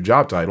change your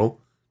job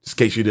title, just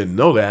in case you didn't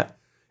know that.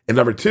 And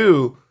number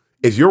two,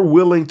 If you're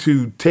willing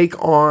to take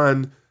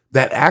on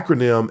that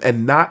acronym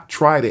and not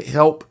try to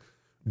help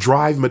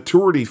drive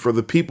maturity for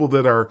the people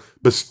that are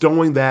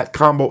bestowing that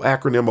combo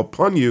acronym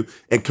upon you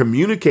and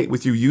communicate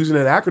with you using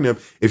that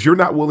acronym, if you're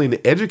not willing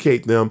to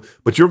educate them,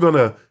 but you're going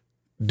to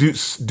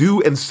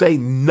do and say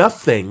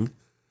nothing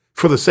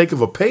for the sake of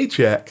a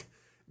paycheck,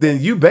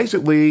 then you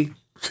basically,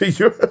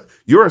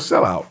 you're a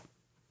sellout.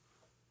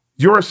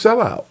 You're a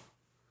sellout.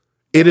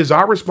 It is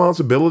our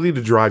responsibility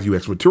to drive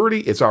UX maturity.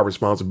 It's our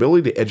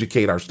responsibility to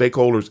educate our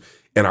stakeholders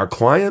and our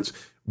clients.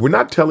 We're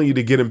not telling you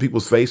to get in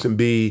people's face and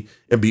be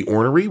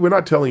ornery. We're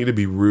not telling you to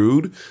be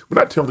rude.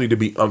 We're not telling you to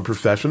be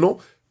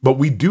unprofessional, but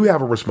we do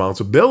have a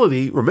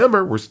responsibility.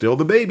 Remember, we're still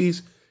the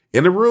babies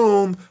in the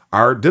room.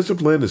 Our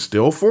discipline is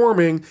still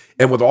forming.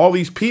 And with all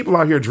these people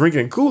out here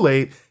drinking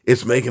Kool-Aid,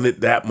 it's making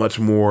it that much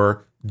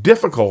more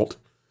difficult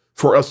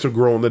for us to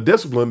grow in the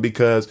discipline,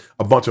 because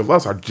a bunch of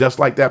us are just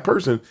like that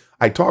person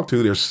I talked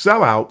to. They're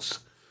sellouts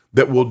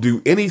that will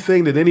do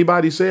anything that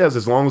anybody says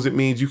as long as it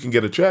means you can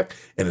get a check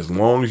and as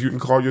long as you can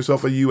call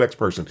yourself a UX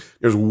person.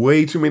 There's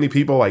way too many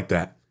people like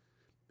that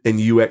in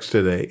UX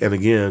today. And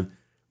again,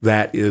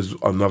 that is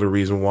another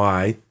reason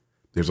why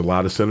there's a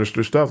lot of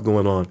sinister stuff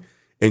going on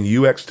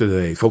in UX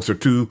today. Folks are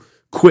too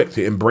quick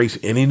to embrace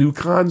any new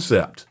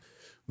concept.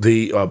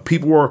 The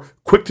people are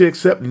quick to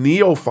accept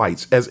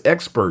neophytes as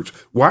experts.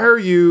 Why are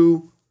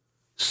you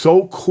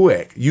so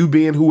quick, you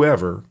being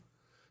whoever,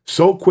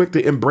 so quick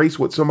to embrace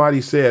what somebody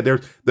said?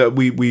 There's that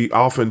we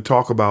often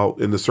talk about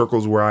in the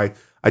circles where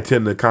I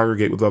tend to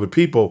congregate with other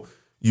people.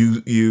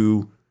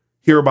 You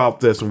hear about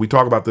this, and we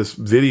talk about this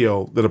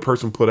video that a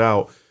person put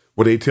out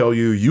where they tell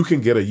you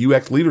can get a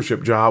UX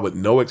leadership job with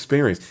no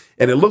experience.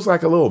 And it looks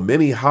like a little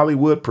mini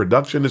Hollywood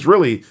production. It's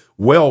really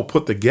well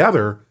put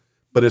together,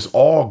 but it's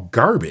all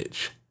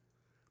garbage.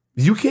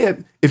 You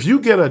can't, if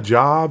you get a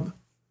job,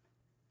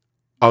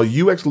 a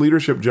UX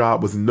leadership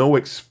job with no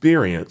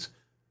experience,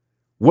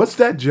 what's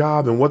that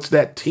job and what's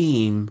that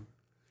team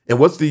and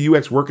what's the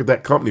UX work at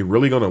that company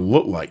really going to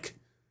look like?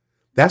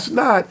 That's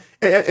not,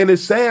 and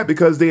it's sad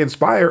because they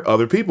inspire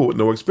other people with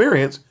no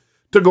experience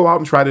to go out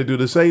and try to do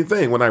the same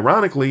thing. When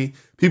ironically,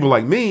 people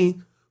like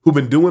me who've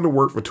been doing the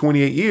work for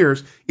 28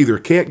 years either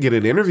can't get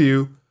an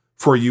interview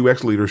for a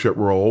UX leadership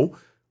role,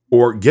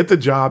 or get the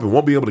job and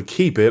won't be able to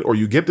keep it, or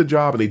you get the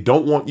job and they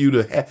don't want you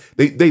to,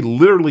 they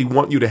literally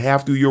want you to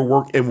have to do your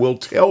work and will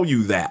tell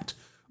you that.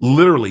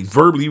 Literally,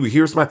 verbally, you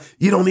hear somebody,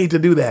 you don't need to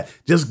do that.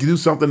 Just do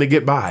something to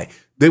get by.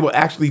 They will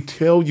actually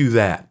tell you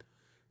that.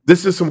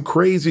 This is some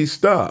crazy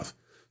stuff.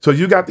 So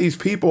you got these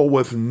people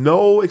with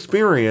no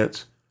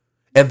experience,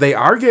 and they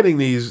are getting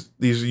these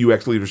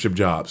UX leadership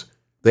jobs.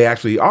 They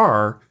actually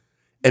are.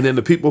 And then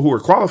the people who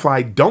are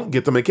qualified don't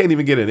get them and can't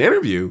even get an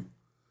interview.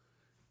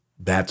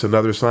 That's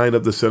another sign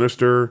of the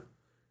sinister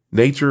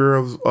nature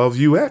of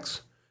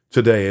UX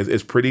today.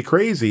 It's pretty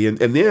crazy. And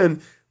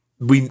then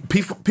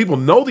people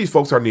know these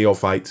folks are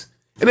neophytes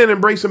and then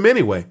embrace them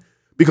anyway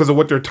because of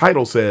what their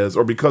title says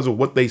or because of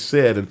what they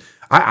said. And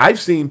I've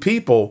seen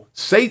people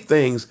say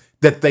things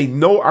that they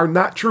know are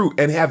not true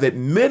and have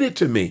admitted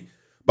to me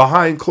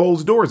behind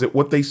closed doors that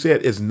what they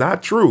said is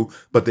not true,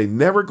 but they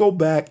never go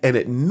back and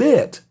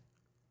admit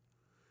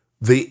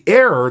the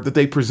error that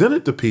they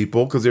presented to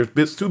people because they're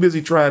too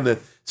busy trying to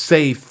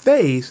save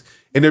face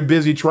and they're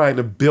busy trying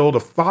to build a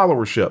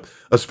followership,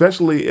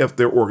 especially if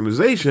their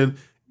organization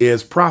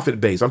is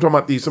profit-based. I'm talking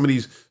about some of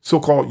these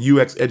so-called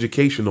UX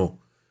educational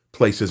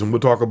places, and we'll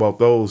talk about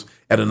those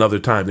at another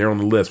time. They're on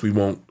the list. We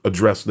won't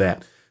address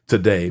that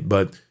today,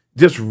 but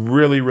just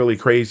really, really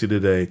crazy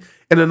today.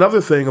 And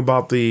another thing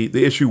about the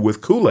issue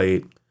with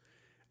Kool-Aid,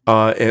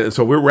 and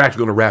so we're actually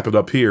going to wrap it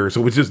up here.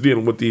 So we're just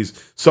dealing with these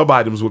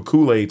sub-items with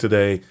Kool-Aid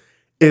today,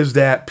 is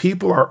that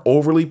people are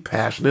overly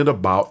passionate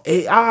about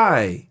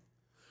AI.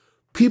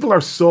 People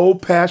are so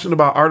passionate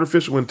about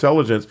artificial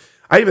intelligence.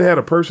 I even had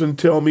a person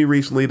tell me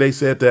recently, they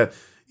said that,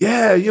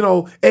 yeah,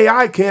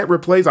 AI can't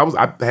replace.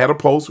 I had a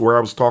post where I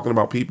was talking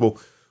about people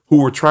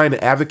who were trying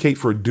to advocate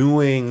for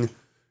doing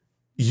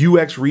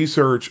UX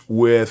research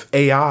with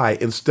AI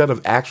instead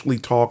of actually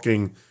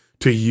talking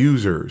to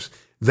users.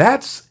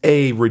 That's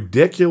a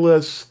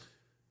ridiculous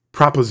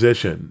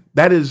proposition.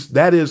 That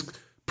is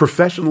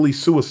professionally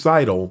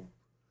suicidal.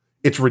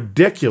 It's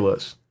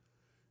ridiculous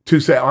to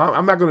say,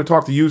 I'm not going to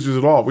talk to users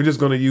at all. We're just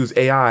going to use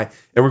AI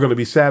and we're going to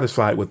be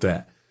satisfied with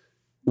that.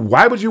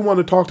 Why would you want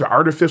to talk to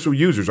artificial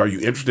users? Are you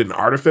interested in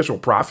artificial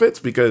profits?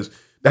 Because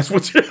that's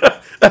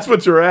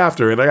what you're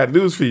after. And I got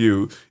news for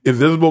you.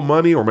 Invisible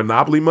money or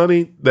monopoly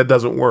money, that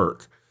doesn't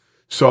work.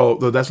 So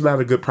that's not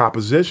a good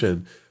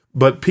proposition.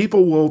 But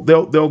people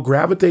they'll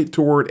gravitate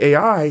toward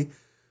AI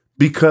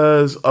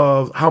because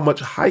of how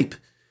much hype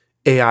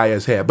AI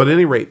has had. But at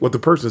any rate, what the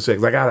person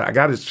says, I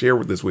got to share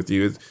this with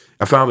you.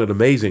 I found it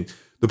amazing.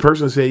 The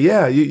person said,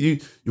 "Yeah,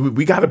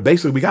 we got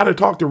to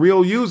talk to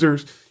real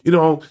users,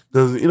 and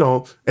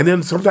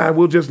then sometimes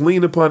we'll just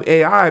lean upon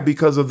AI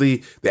because of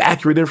the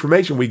accurate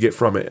information we get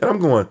from it." And I'm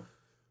going,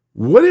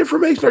 "What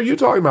information are you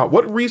talking about?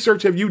 What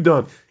research have you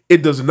done?"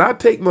 It does not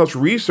take much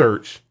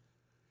research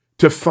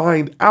to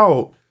find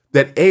out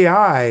that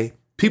AI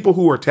people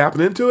who are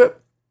tapping into it,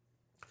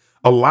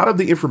 a lot of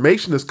the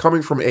information that's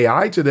coming from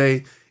AI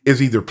today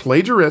is either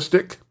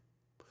plagiaristic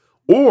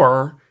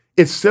or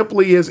it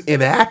simply is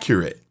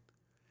inaccurate.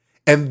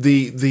 And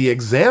the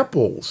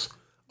examples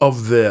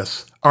of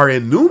this are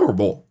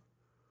innumerable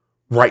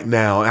right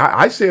now.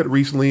 I said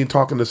recently in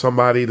talking to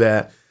somebody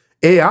that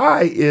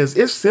AI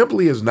it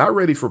simply is not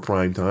ready for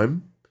prime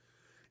time.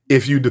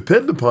 If you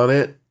depend upon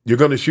it, you're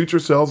going to shoot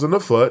yourselves in the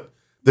foot.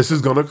 This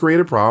is going to create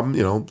a problem,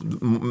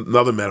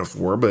 another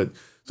metaphor, but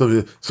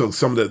so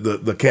some of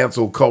the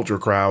cancel culture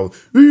crowd,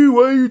 hey,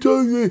 why are you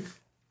telling me?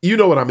 You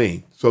know what I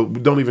mean. So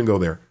don't even go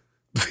there.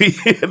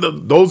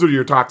 Those are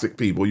your toxic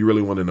people. You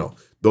really want to know.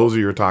 Those are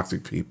your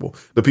toxic people.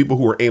 The people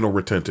who are anal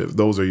retentive.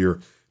 Those are your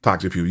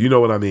toxic people. You know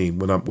what I mean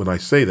when I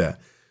say that.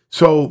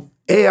 So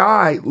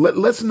AI,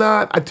 let's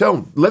not get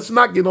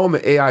on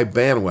the AI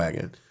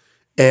bandwagon.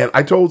 And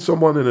I told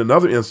someone in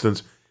another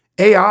instance,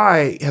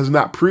 AI has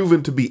not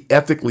proven to be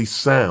ethically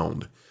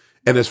sound.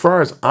 And as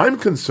far as I'm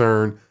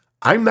concerned,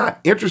 I'm not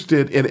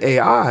interested in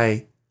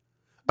AI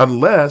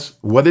unless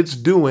what it's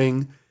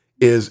doing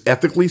is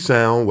ethically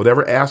sound,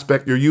 whatever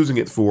aspect you're using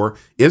it for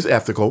is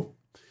ethical,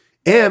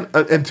 and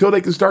until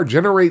they can start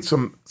generate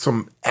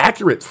some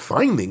accurate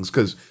findings,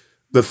 because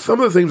some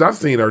of the things I've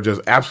seen are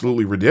just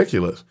absolutely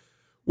ridiculous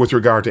with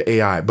regard to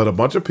AI. But a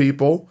bunch of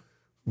people,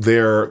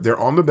 they're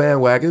on the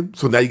bandwagon,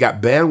 so now you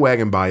got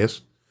bandwagon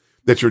bias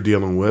that you're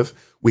dealing with.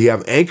 We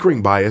have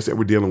anchoring bias that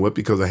we're dealing with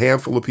because a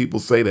handful of people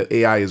say that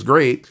AI is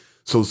great.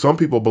 So some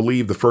people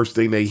believe the first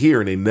thing they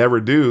hear and they never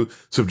do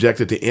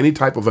subject it to any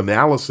type of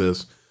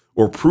analysis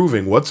or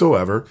proving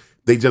whatsoever.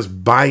 They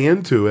just buy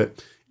into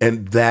it.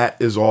 And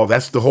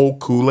that's the whole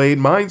Kool-Aid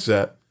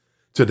mindset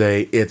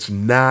today. It's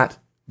not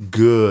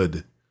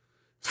good,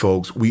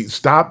 folks. We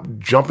stop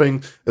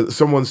jumping.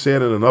 Someone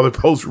said in another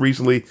post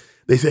recently,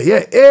 they said,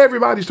 yeah,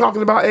 everybody's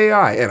talking about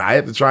AI. And I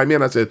had to chime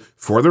in. I said,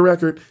 for the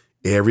record,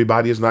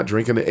 everybody is not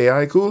drinking the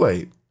AI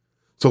Kool-Aid.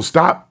 So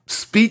stop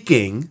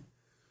speaking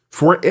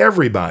for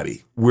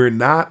everybody. We're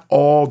not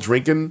all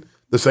drinking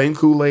the same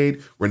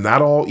Kool-Aid. We're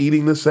not all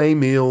eating the same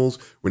meals.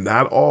 We're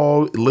not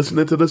all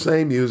listening to the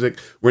same music.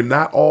 We're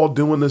not all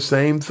doing the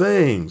same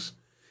things.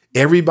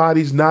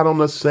 Everybody's not on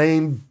the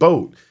same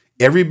boat.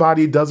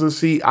 Everybody doesn't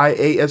see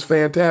IA as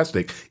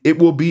fantastic. It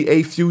will be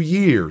a few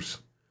years.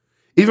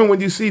 Even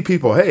when you see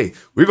people, hey,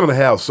 we're going to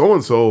have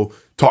so-and-so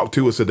talk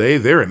to us today.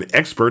 They're an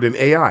expert in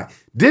AI.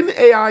 Didn't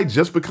AI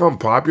just become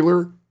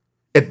popular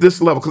at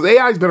this level? Because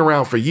AI has been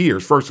around for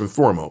years, first and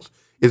foremost.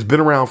 It's been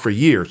around for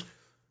years.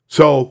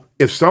 So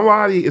if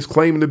somebody is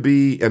claiming to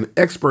be an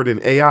expert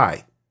in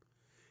AI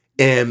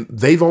and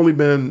they've only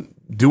been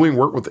doing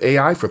work with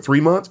AI for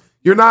 3 months,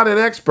 you're not an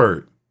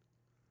expert.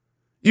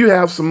 You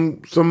have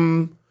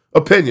some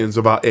opinions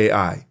about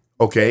AI,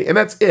 okay? And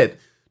that's it.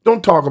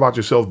 Don't talk about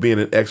yourself being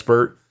an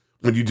expert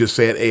when you just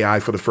said AI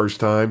for the first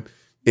time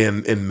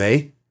in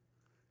May.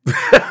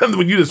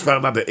 When you just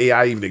found out that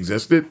AI even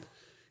existed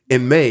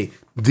in May.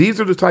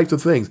 These are the types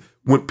of things.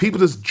 When people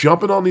just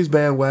jumping on these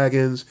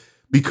bandwagons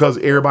because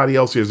everybody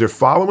else is, they're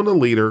following the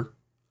leader.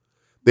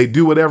 They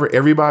do whatever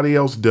everybody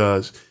else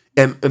does.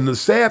 And the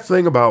sad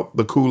thing about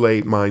the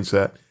Kool-Aid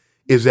mindset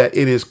is that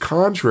it is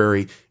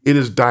contrary. It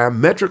is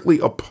diametrically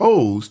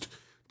opposed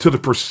to the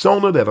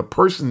persona that a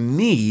person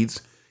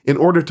needs in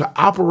order to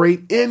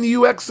operate in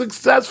UX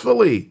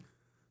successfully.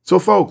 So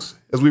folks,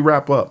 as we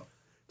wrap up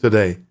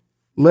today,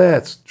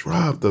 let's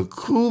drop the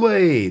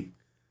Kool-Aid.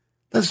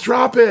 Let's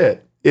drop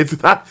it.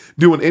 It's not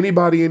doing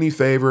anybody any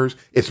favors.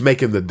 It's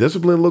making the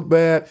discipline look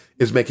bad.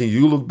 It's making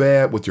you look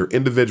bad with your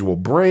individual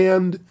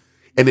brand.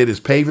 And it is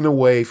paving the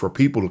way for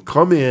people to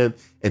come in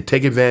and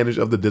take advantage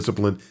of the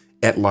discipline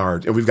at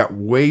large. And we've got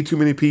way too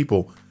many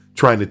people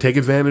trying to take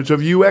advantage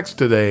of UX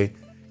today,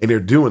 and they're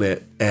doing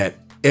it at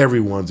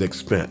everyone's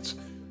expense.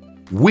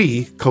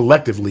 We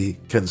collectively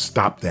can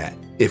stop that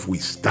if we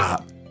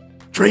stop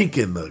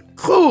drinking the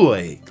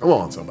Kool-Aid. Come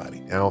on,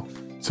 somebody.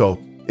 So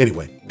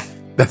anyway,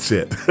 that's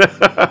it.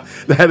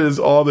 That is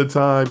all the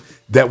time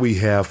that we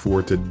have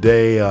for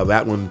today.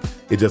 That one,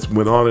 it just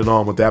went on and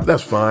on with that, but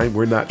that's fine.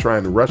 We're not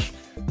trying to rush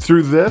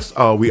through this.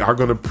 We are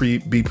going to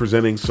be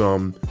presenting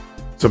some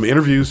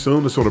interviews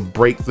soon to sort of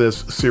break this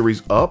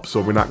series up.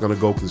 So we're not going to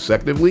go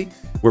consecutively.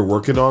 We're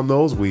working on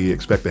those. We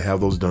expect to have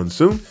those done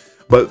soon.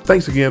 But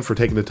thanks again for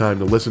taking the time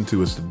to listen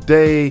to us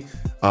today.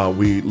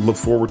 We look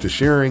forward to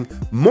sharing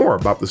more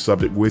about the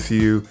subject with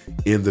you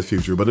in the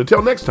future. But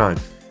until next time,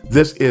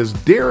 this is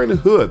Darren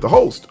Hood, the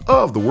host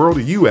of The World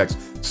of UX,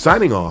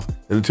 signing off.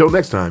 And until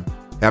next time,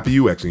 happy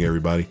UXing,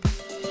 everybody.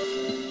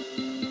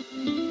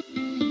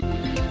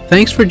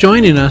 Thanks for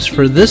joining us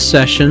for this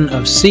session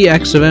of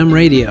CX of M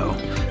Radio.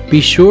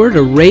 Be sure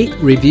to rate,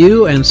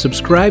 review, and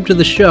subscribe to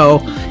the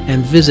show,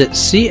 and visit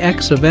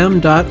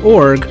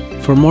cxofm.org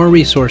for more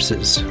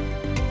resources.